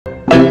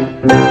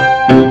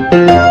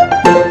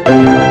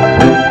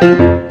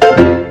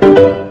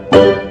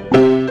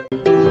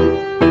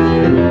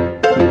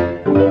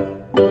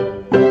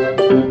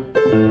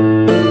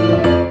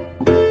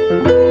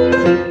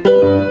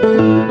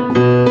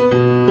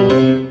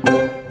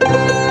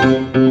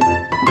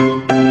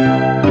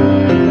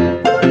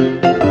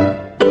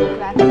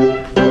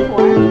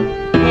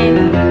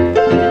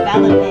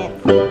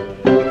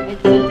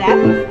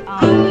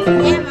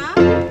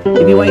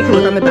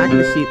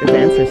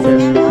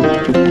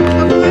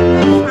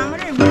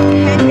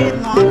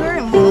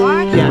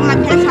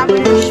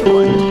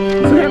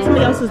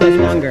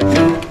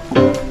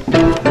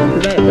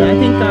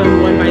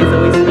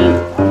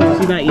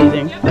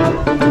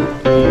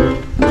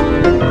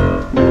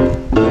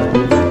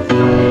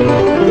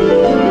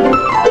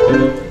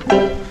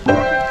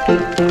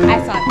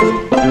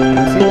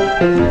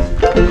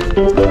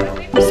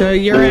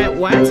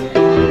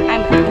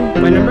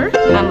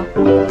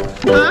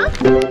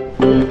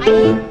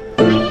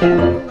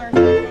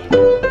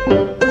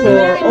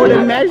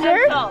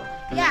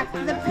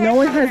No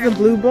one has the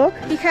blue book?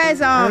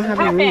 Because I don't have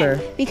a ruler.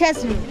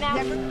 Because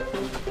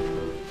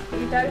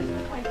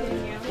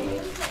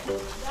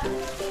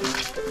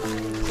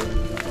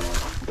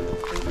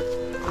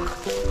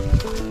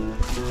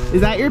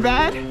Is that your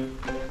bed?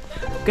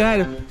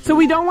 Good. So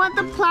we don't want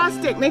the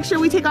plastic. Make sure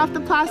we take off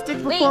the plastic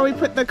before we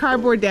put the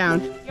cardboard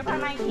down.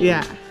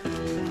 Yeah.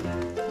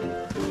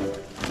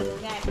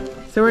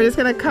 So we're just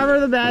gonna cover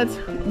the beds.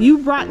 You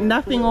brought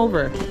nothing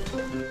over.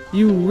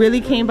 You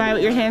really came by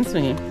with your hand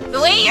swinging. the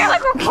way you're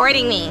like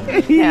recording me.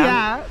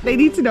 Yeah, they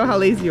need to know how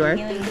lazy you are.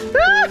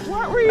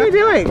 What were you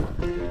doing?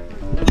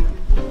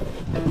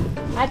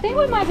 I think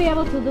we might be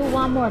able to do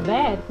one more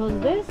bed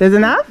because this. There's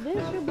enough?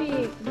 This should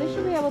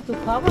be able to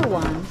cover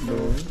one.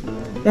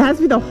 It has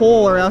to be the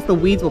whole, or else the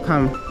weeds will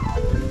come.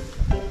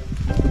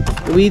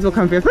 The weeds will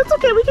come first. But it's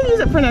okay. We can use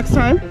it for next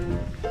time.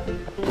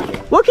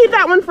 We'll keep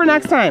that one for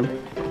next time.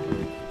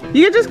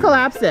 You can just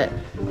collapse it.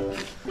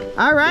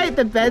 All right,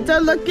 the beds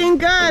are looking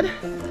good.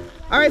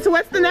 All right, so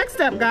what's the next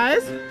step,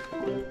 guys?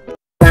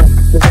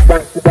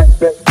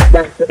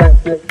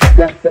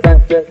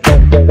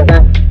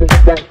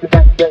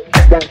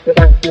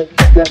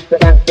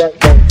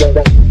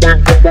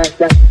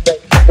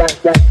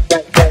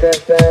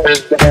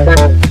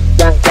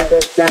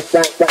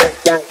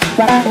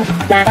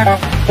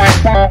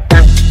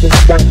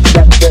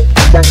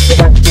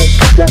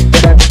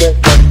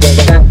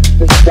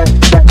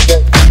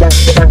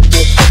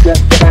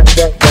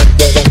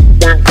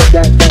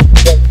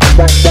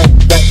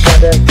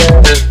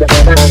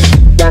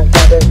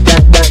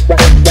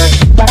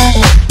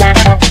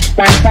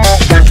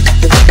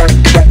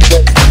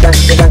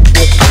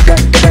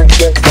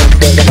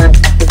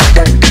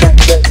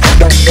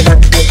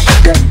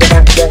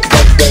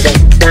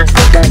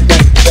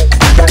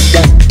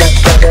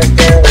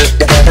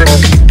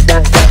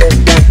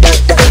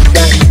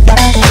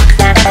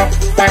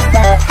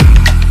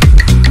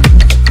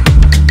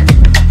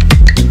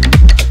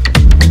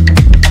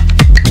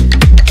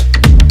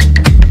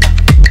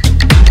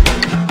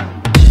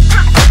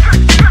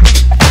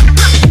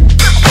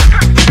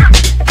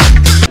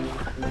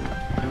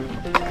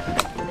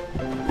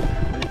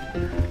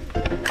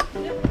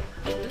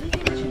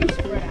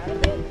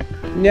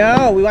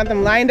 No, we want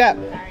them lined up.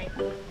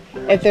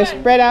 If they're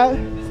spread out,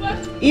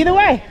 either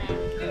way.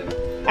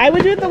 I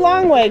would do it the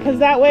long way, because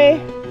that way,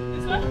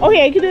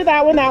 okay, you can do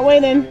that way,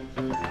 then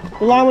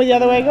the long way the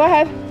other way. Go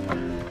ahead.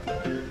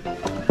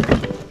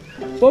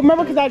 Well,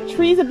 remember, because that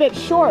tree's a bit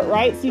short,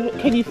 right? So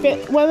can you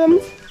fit one of them?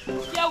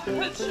 Yeah, we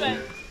can straight.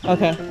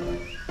 Okay.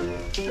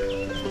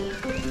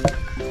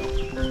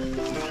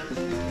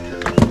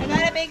 I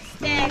got a big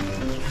stick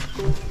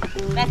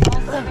that's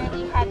also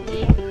really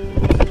heavy.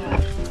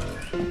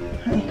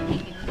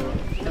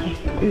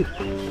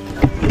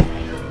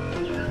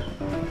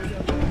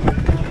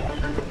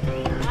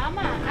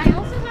 Mama, I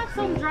also have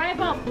some dry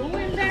bamboo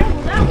in there.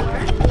 Will that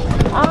work?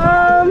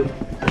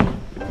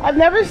 I've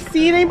never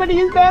seen anybody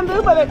use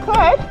bamboo, but it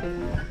could.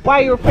 Why,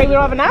 you were afraid we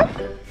don't have enough?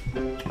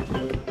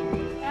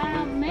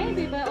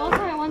 Maybe, but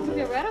also I want to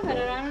get rid of it,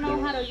 and I don't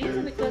know how to use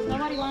it because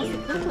nobody wants to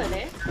cook with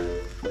it.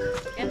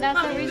 And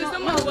that's the reason.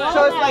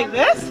 So it's like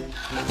this?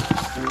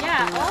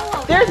 Yeah,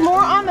 all of There's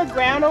more on the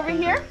ground over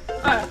here?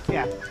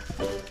 Yeah.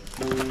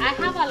 I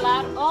have a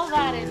lot, all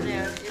that in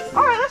there.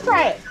 All right, let's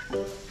try it.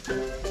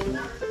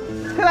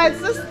 Because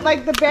it's just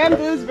like the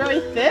bamboo is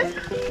very thick.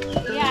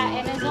 Yeah,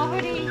 and it's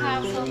already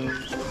have some.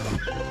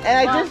 And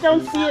I just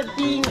don't see it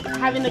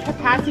having the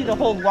capacity to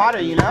hold water,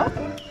 you know?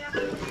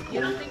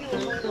 You don't think it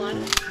will hold water?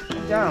 I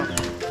don't.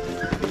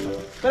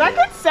 But I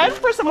could send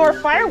for some more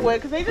firewood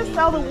because they just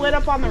sell the wood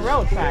up on the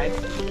roadside.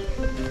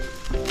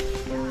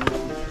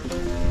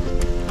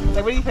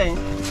 Like, what do you think?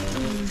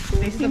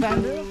 They see the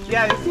bamboo?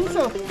 Yeah, it seems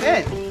so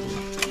thin.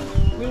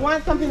 We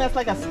want something that's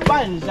like a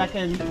sponge that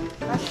can.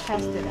 Let's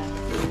test it out.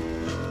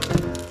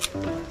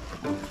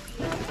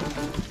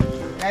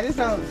 I just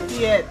don't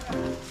see it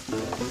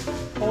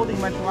holding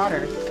much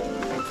water.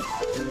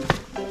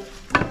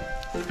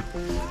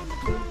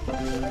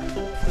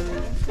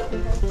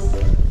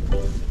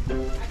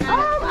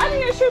 I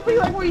think it should be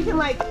like where you can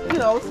like, you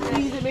know,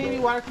 squeeze it, maybe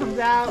water comes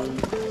out.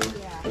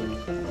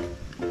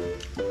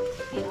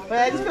 But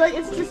I just feel like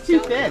it's just too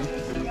thin.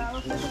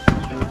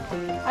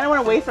 I don't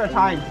want to waste our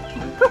time.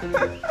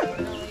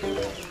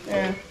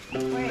 Yeah.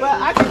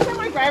 But I can send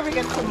my driver to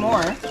get some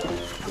more.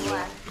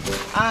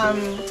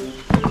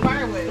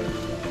 Firewood.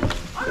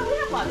 Oh no, we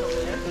have lots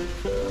over there.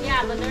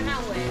 Yeah, but they're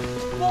not wet.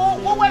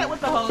 We'll wet it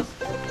with the hose.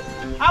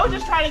 I was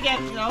just trying to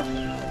get, you know,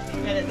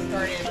 get it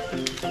started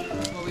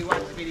while we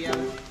watch the video.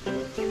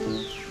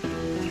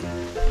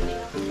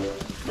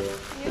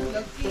 It's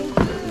looking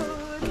good.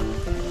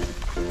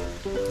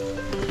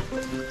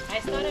 I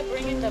started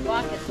bringing the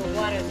buckets of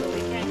water so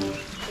we can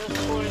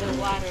just pour the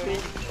water in.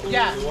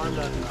 Yeah.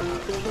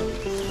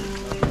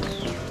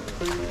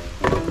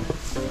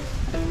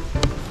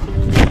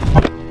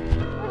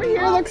 Over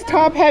here looks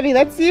top heavy.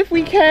 Let's see if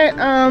we can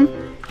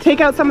take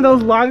out some of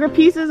those longer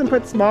pieces and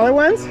put smaller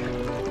ones.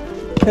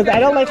 Because I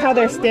don't like how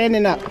they're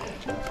standing up.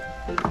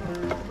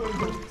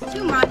 It's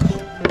too much.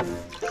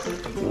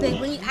 that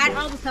when you add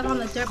all the stuff on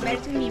the dirt bed,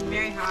 it's gonna be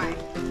very high.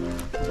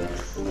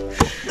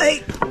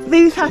 Like,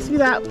 these has to be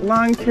that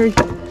long turkey.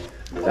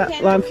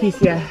 That long piece,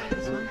 yeah.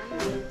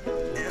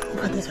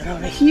 Put this one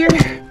over here.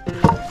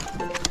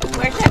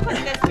 Where should I put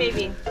this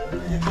baby?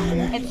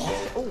 It's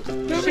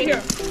Over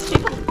here.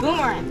 shape of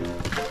boomerang.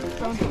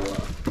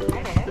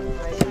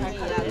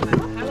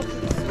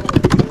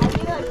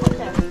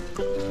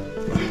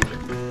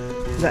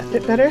 Does that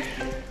fit better?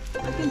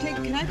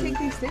 Can I take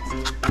these sticks?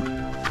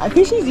 I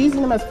think she's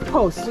using them as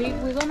posts.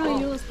 We're gonna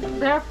use,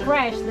 they're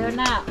fresh, they're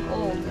not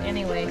old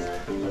anyways.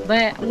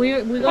 But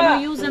we're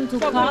gonna use them to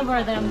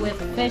cover them with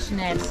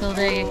fishnet so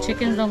the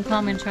chickens don't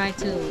come and try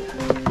to.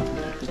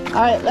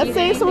 Alright, let's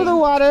save some of the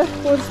water.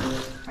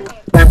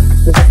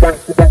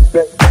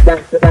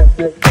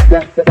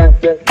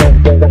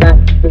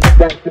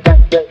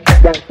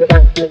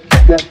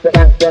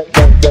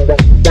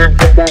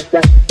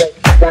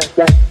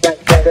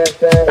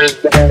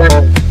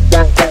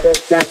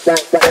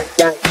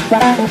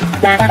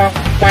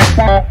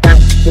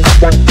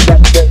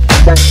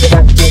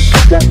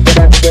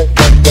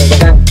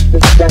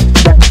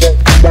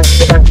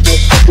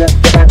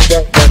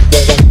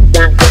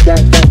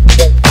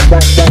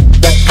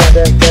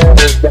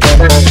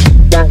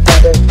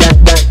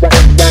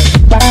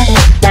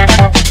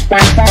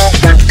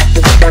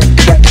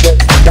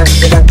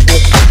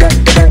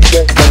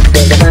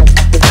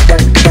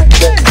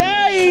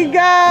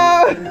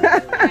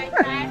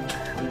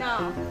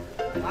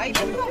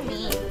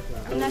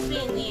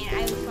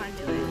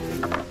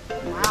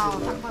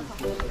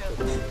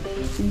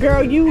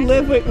 Girl, you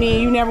live with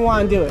me, you never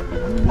want to do it.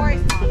 Of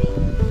course, mommy.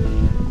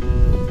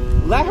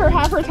 Let her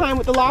have her time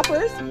with the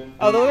loppers.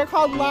 Oh, those are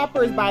called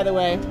loppers, by the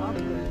way.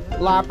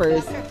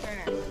 Loppers.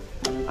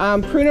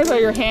 Pruners are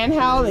your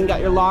handheld and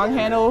got your long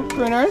handle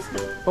pruners.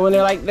 But when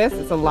they're like this,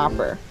 it's a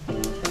lopper.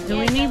 Do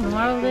we need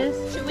more of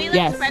this? Should we like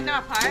Yes. spread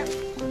them apart?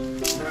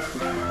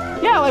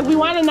 Yeah, like we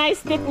want a nice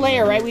thick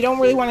layer, right? We don't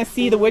really want to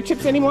see the wood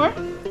chips anymore.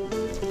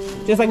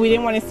 Just like we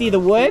didn't want to see the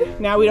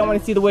wood, now we don't want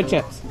to see the wood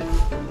chips.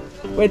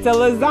 It's a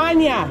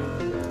lasagna.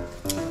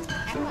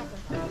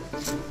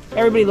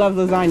 Everybody loves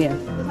lasagna.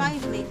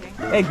 Lasagna's amazing.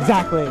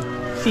 Exactly.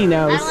 She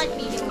knows. I don't like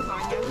eating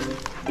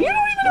lasagna. You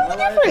don't even know the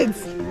difference.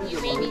 You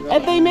made me.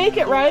 If they make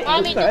it right.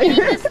 Mommy, do we need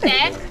this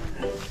stick?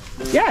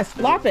 Yes,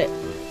 flop it.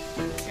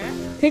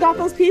 Take off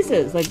those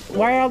pieces. Like,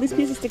 why are all these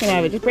pieces sticking out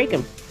of it? Just break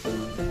them.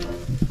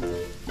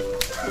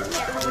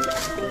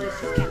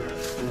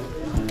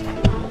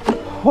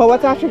 Well,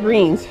 what's after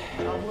greens?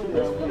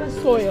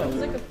 Soil.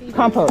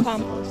 Compost.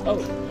 Compost. Oh,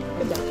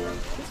 good job.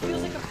 This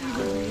feels like a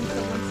fever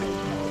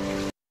dream.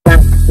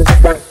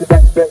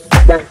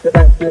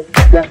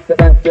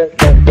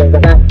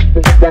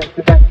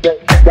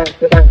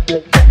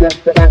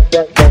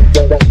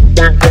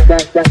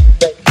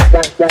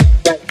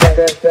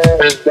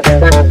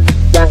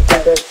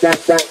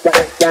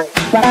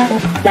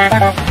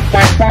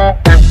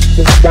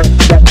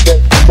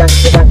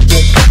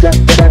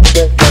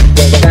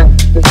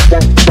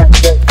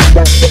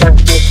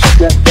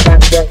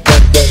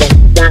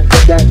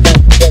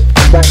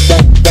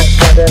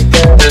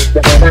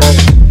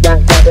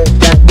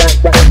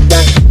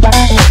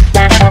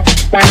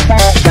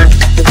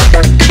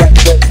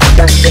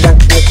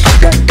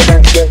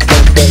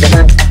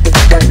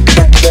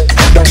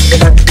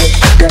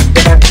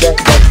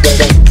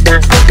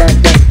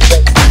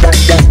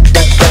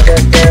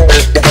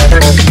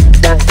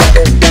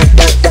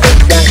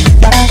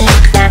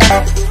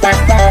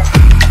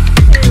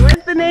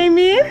 What's the name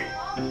mean?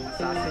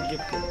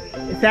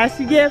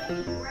 Sassy gift.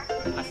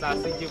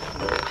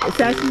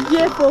 Sassy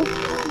gift.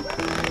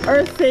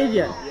 Earth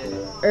Savior.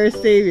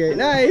 Earth Savior.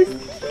 Nice.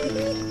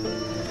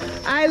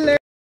 I learned.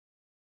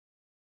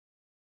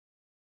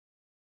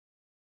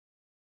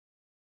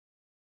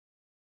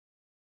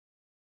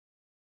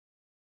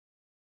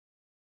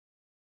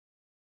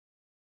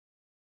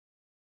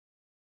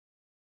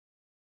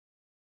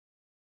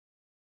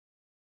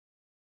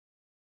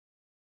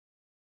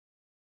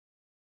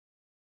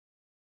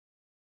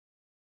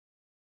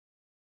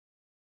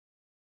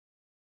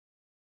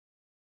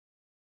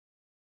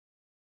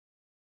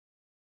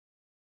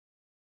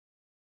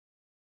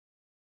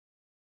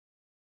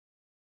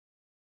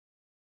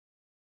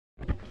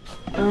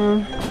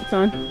 It's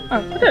on.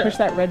 Oh, good. Push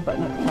that red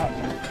button at the top.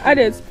 I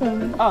did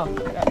spoon. Oh,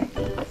 got it.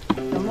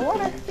 Some more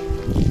water.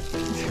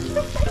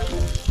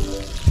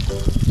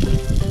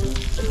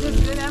 Is this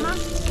good, Emma?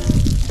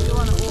 You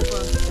want to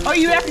over? Oh,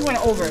 you actually want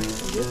it over.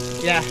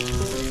 Yeah.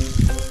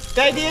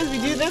 The idea is we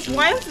do this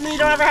once and then you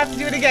don't ever have to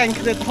do it again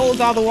because it holds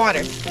all the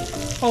water.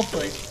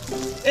 Hopefully.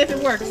 If it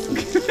works.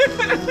 I see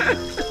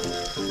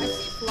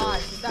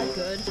flies. Is that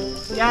good?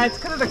 Yeah, it's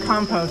because of the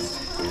compost.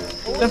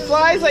 The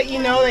flies let you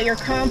know that your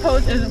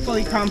compost isn't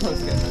fully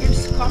composted. Your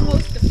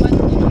compost, the fun,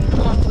 your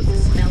compost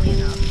is smelly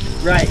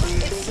enough. Right.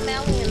 It's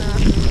smelly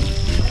enough.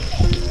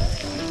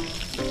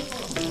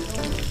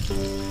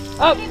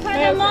 Oh, for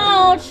the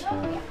mulch.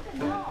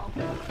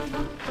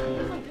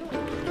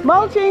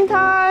 Mulching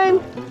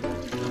time!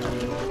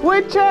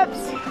 Wood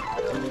chips!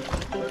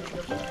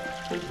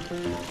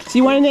 So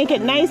you want to make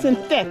it nice and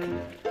thick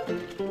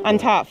on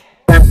top.